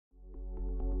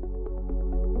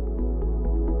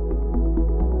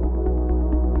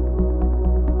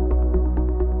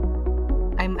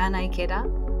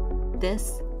Ikeda.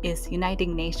 This is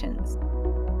Uniting Nations.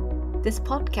 This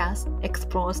podcast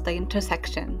explores the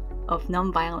intersection of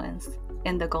nonviolence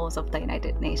and the goals of the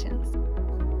United Nations.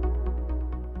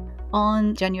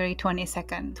 On January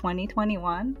 22nd,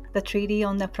 2021, the Treaty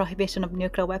on the Prohibition of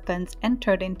Nuclear Weapons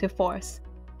entered into force.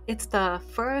 It's the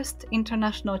first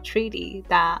international treaty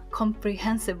that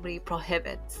comprehensively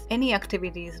prohibits any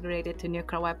activities related to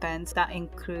nuclear weapons that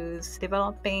includes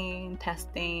developing,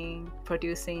 testing,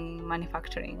 producing,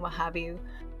 manufacturing, what have you.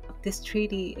 This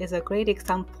treaty is a great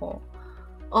example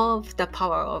of the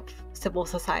power of civil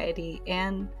society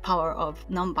and power of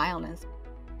nonviolence.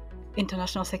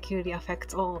 International security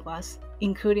affects all of us,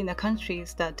 including the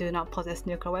countries that do not possess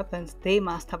nuclear weapons. They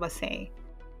must have a say.